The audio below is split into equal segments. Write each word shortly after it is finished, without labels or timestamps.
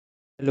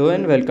Hello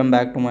and welcome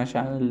back to my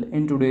channel.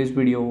 In today's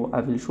video, I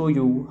will show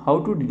you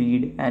how to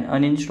delete and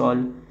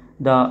uninstall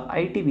the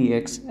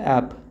ITVX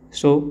app.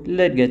 So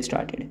let's get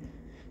started.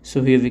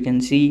 So here we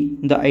can see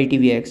the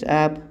ITVX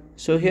app.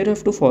 So here you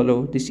have to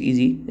follow this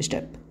easy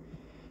step.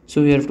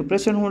 So you have to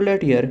press and hold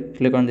that here,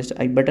 click on this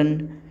I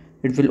button.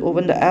 It will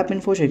open the app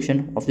info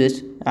section of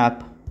this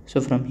app. So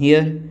from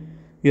here,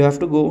 you have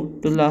to go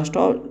to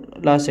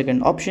last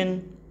second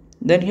option.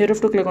 Then here you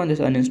have to click on this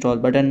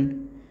uninstall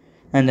button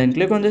and then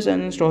click on this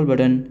uninstall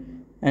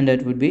button and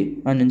that would be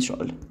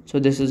uninstalled. So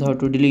this is how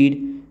to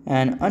delete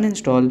and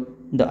uninstall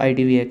the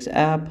ITVX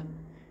app.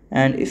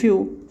 And if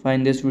you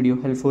find this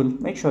video helpful,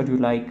 make sure you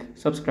like,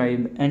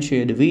 subscribe and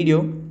share the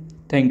video.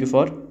 Thank you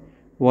for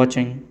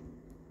watching.